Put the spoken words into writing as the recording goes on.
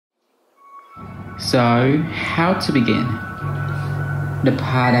So, how to begin? The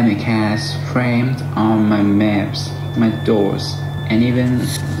pandemic has framed on my maps, my doors, and even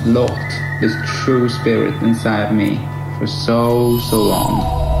locked the true spirit inside me for so long.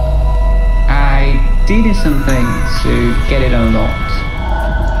 I did something to get it unlocked,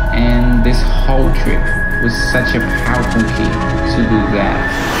 and this whole trip was such a powerful key to do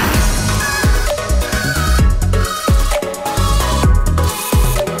that.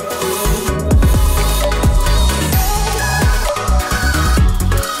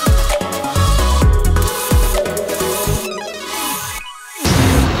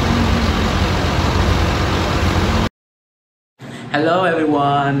 Hello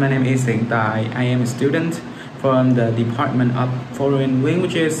everyone, my name is Thiện. I am a student from the Department of Foreign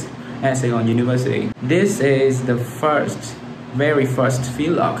Languages at Saigon University. This is the very first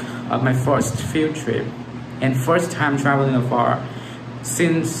vlog of my first field trip and first time traveling afar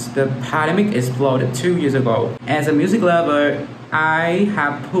since the pandemic exploded 2 years ago. As a music lover, I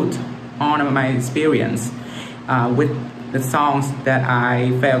have put on my experience with the songs that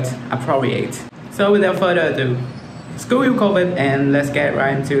I felt appropriate. So without further ado, screw you COVID and let's get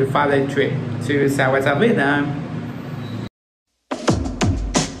right into the 5-day trip to Southwest of Vietnam.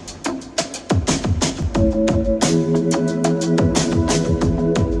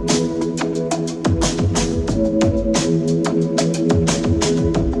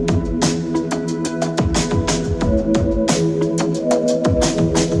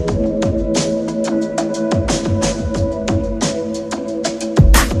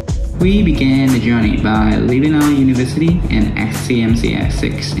 We began the journey by leaving our university and XCMC at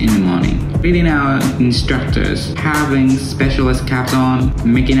 6 in the morning, reading our instructors, having specialist caps on,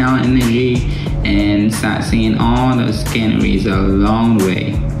 making our energy, and sightseeing all the sceneries along the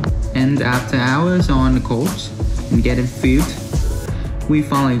way. And after hours on the coast and getting food, we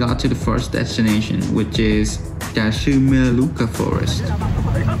finally got to the first destination, which is Trà Sư Melaleuca Forest.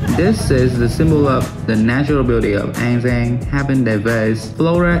 This is the symbol of the natural beauty of An Giang, having diverse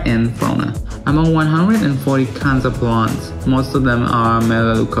flora and fauna. Among 140 kinds of plants, most of them are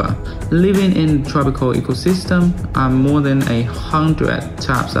Melaleuca. Living in the tropical ecosystem are more than 100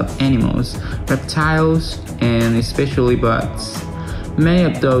 types of animals, reptiles, and especially birds. Many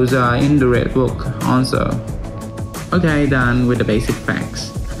of those are in the Red Book also. Okay, done with the basic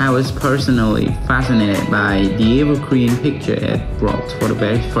facts. I was personally fascinated by the evergreen picture it brought for the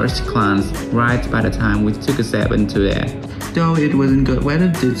very first glance right by the time we took a step into there. Though it wasn't good weather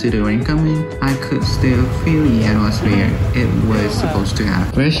due to the rain coming, I could still feel the atmosphere it was supposed to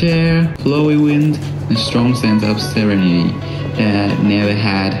have. Fresh air, flowy wind, and a strong sense of serenity that I never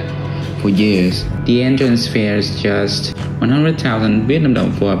had for years. The entrance fare is just 100,000 Vietnam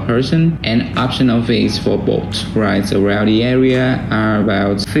dong for a person, and optional fees for boat rides around the area are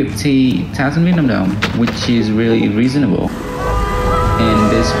about 50,000 Vietnam dong, which is really reasonable. And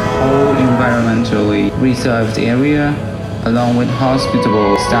this whole environmentally reserved area, along with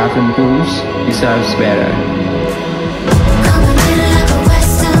hospitable staff and pools, deserves better.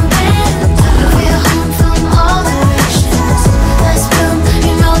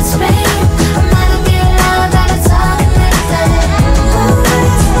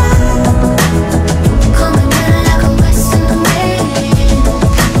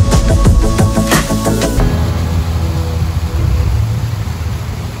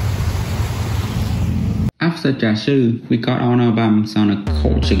 After Trà Sư, we got on our bums on a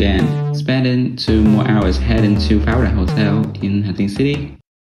coach again, spending 2 more hours heading to Verdant Hotel in Heartland City.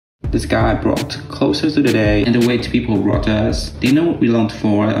 The sky brought closer to the day, and the way people brought us. They know what we longed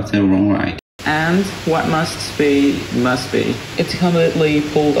for after a long ride. And what must be, must be. It completely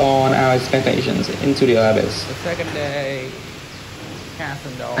pulled on our expectations into the abyss. The second day,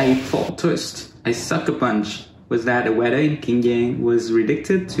 a plot twist, a sucker punch, was that the weather in Kiên Giang was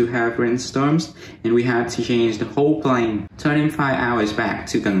predicted to have rainstorms, and we had to change the whole plane, turning 5 hours back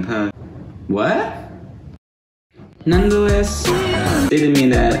to Cần Thơ. What? Nonetheless, didn't mean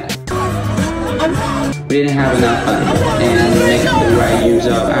that we didn't have enough fun and make the right use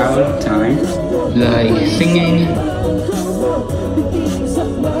of our time, like singing,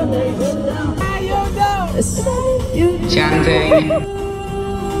 chanting,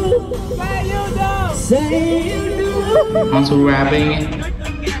 also rapping,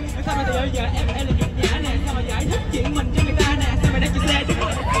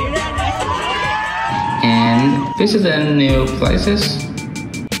 and visiting new places.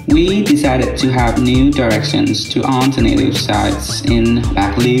 We decided to have new directions to alternative sites in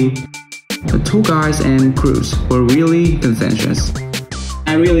Bạc Liêu. The tour guides and crews were really conscientious.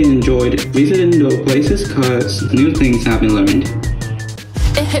 I really enjoyed visiting those places because new things have been learned.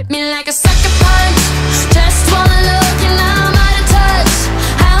 It hit me like a sucker punch.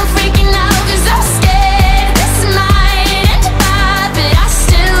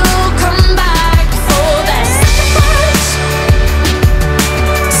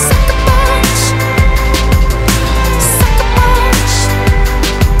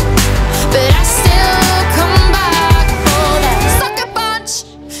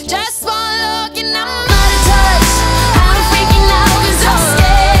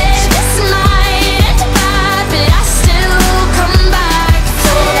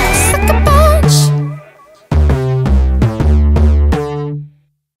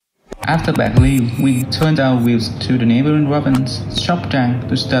 After Berkeley, we turned our wheels to the neighboring province, Sopchang,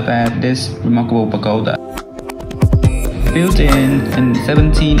 to stop at this remarkable pagoda. Built in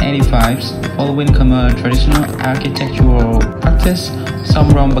 1785, following Khmer traditional architectural practice,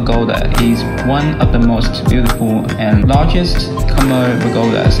 Somrom Pagoda is one of the most beautiful and largest Khmer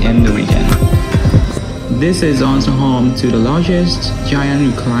pagodas in the region. This is also home to the largest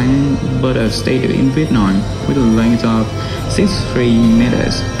giant reclining Buddha statue in Vietnam, with a length of 63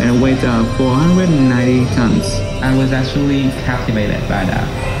 meters and a weight of 490 tons. I was actually captivated by that.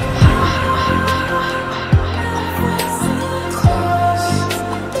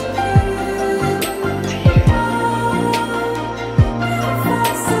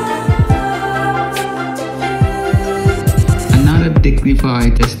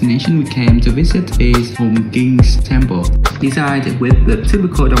 Dignified destination we came to visit is Home King's Temple. Designed with the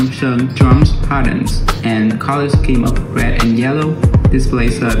typical Dongsheng drums patterns and color scheme of red and yellow, this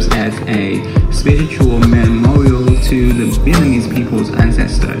place serves as a spiritual memorial to the Vietnamese people's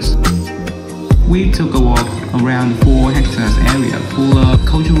ancestors. We took a walk around the 4 hectares area full of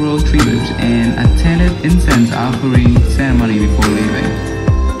cultural tributes and attended incense offering ceremony before leaving.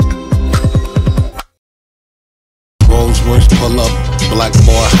 Pull up, black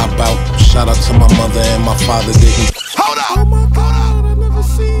boy hop out. Shout out to my mother and my father didn't. Hold up! Oh my God, I've never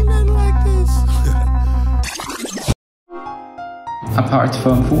seen nothing like this. Apart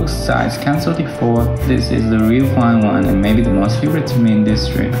from full-size Council 34, this is the real fine one and maybe the most favorite to me in this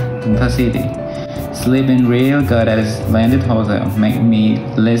trip, Bangkok City. Sleeping real good at its landed hotel made me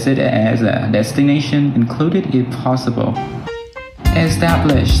list it as a destination included if possible.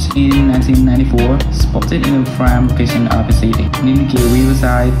 Established in 1994, spotted in a prime location of the city, Ninh Kiều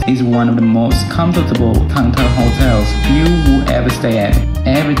Riverside is one of the most comfortable Bangkok hotels you will ever stay at.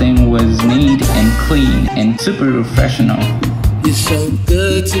 Everything was neat and clean and super professional. You're so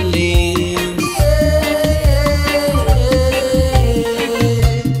good to me.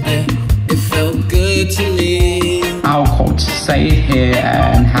 It felt good to me. Our coach stayed here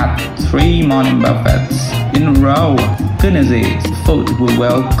and had 3 morning buffets in a row. Goodness, food was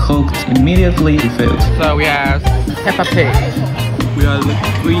well cooked, immediately filled. So we have Peppa Pig. We are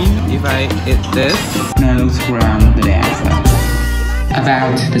green if I eat this. Now looks around the answer.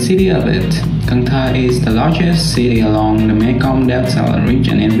 About the city of it, Bangkok is the largest city along the Mekong Delta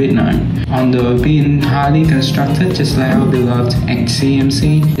region in Vietnam. Although being highly constructed just like our beloved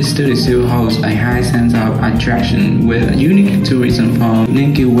XCMC, it still holds a high sense of attraction with unique tourism from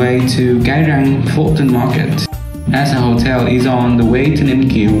Ninh Kiều Way to Cái Răng Fulton Market. As a hotel is on the way to Ninh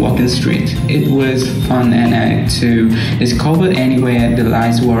Kiều Walking Street, it was fun and night to discover anywhere the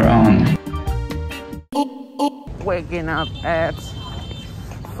lights were on. Waking up at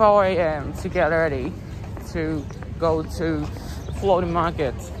 4 a.m. to get ready to go to floating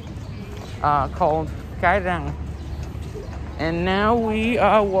market called Cái Răng. And now we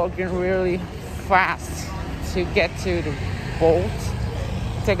are walking really fast to get to the boat,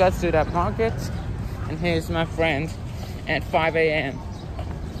 take us to that market. And here's my friend at 5 a.m.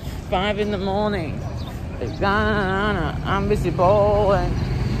 5 in the morning. I'm busy bowling.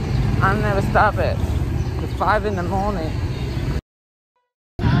 I'll never stop it. It's 5 in the morning.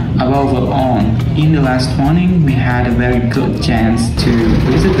 Above all, in the last morning, we had a very good chance to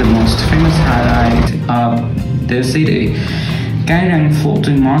visit the most famous highlight of the city, Cái Răng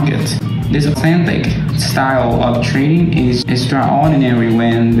Fulton Market. This authentic style of trading is extraordinary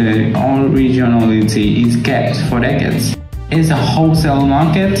when the originality is kept for decades. It's a wholesale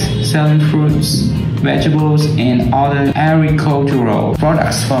market selling fruits, vegetables, and other agricultural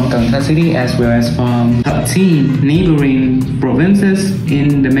products from Bangkok City as well as from 13 neighboring provinces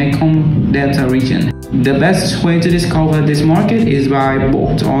in the Mekong Delta region. The best way to discover this market is by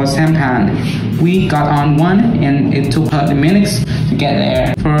boat or sampan. We got on one and it took 30 minutes to get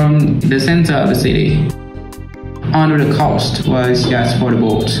there from the center of the city. Under the cost was just for the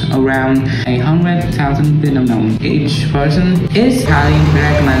boat, around 100,000 Vietnam dong each person. It's highly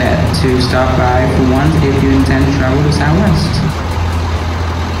recommended to stop by for once if you intend to travel to Southwest.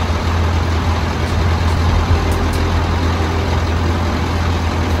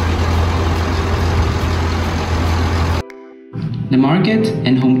 The market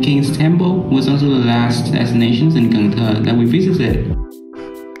and Home King's Temple was also the last destinations in Bangkok that we visited.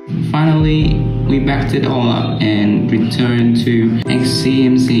 Finally, we backed it all up and returned to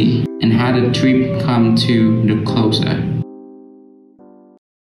XCMC and had the trip come to the closer.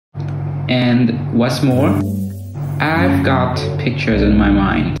 And what's more, I've got pictures in my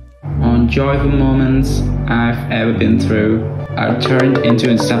mind on joyful moments I've ever been through. I turned into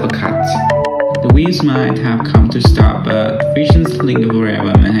a Supercut. The wheels might have come to stop, but visions linger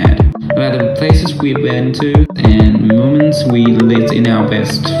forever in my head. about the places we've been to and moments we lived in our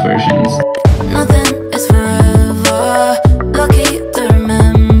best versions. Nothing is forever. Lucky to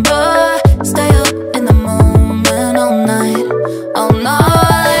remember. Stay up in the moment all night, all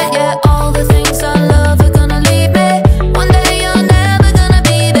night. Yeah, all the things I love are gonna leave me. One day you're never gonna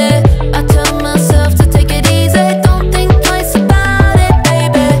be there. I tell myself to take it easy. Don't think twice about it,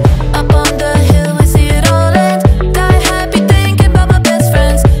 baby. Up on the hill we see it all end. Die happy thinking about my best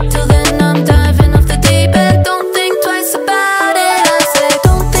friends. Till then I'm diving off the deep end. Don't think twice about it. I say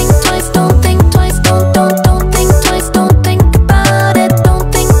don't think twice, don't think twice, don't think twice, don't think about it.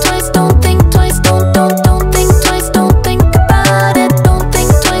 Don't think twice, don't think twice, don't think twice, don't think about it. Don't think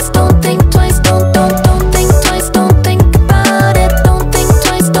twice, don't think twice, don't think twice, don't think about it. Don't think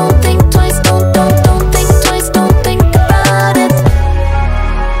twice, don't think twice, don't think twice, don't think about it.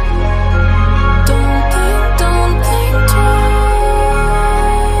 Don't think twice. Don't think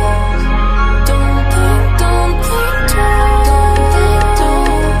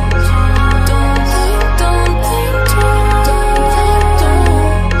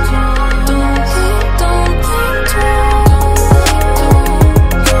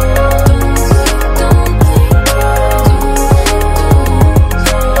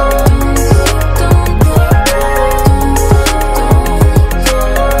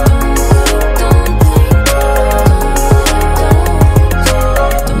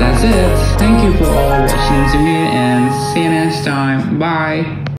That's it. Thank you for all watching to me and see you next time. Bye.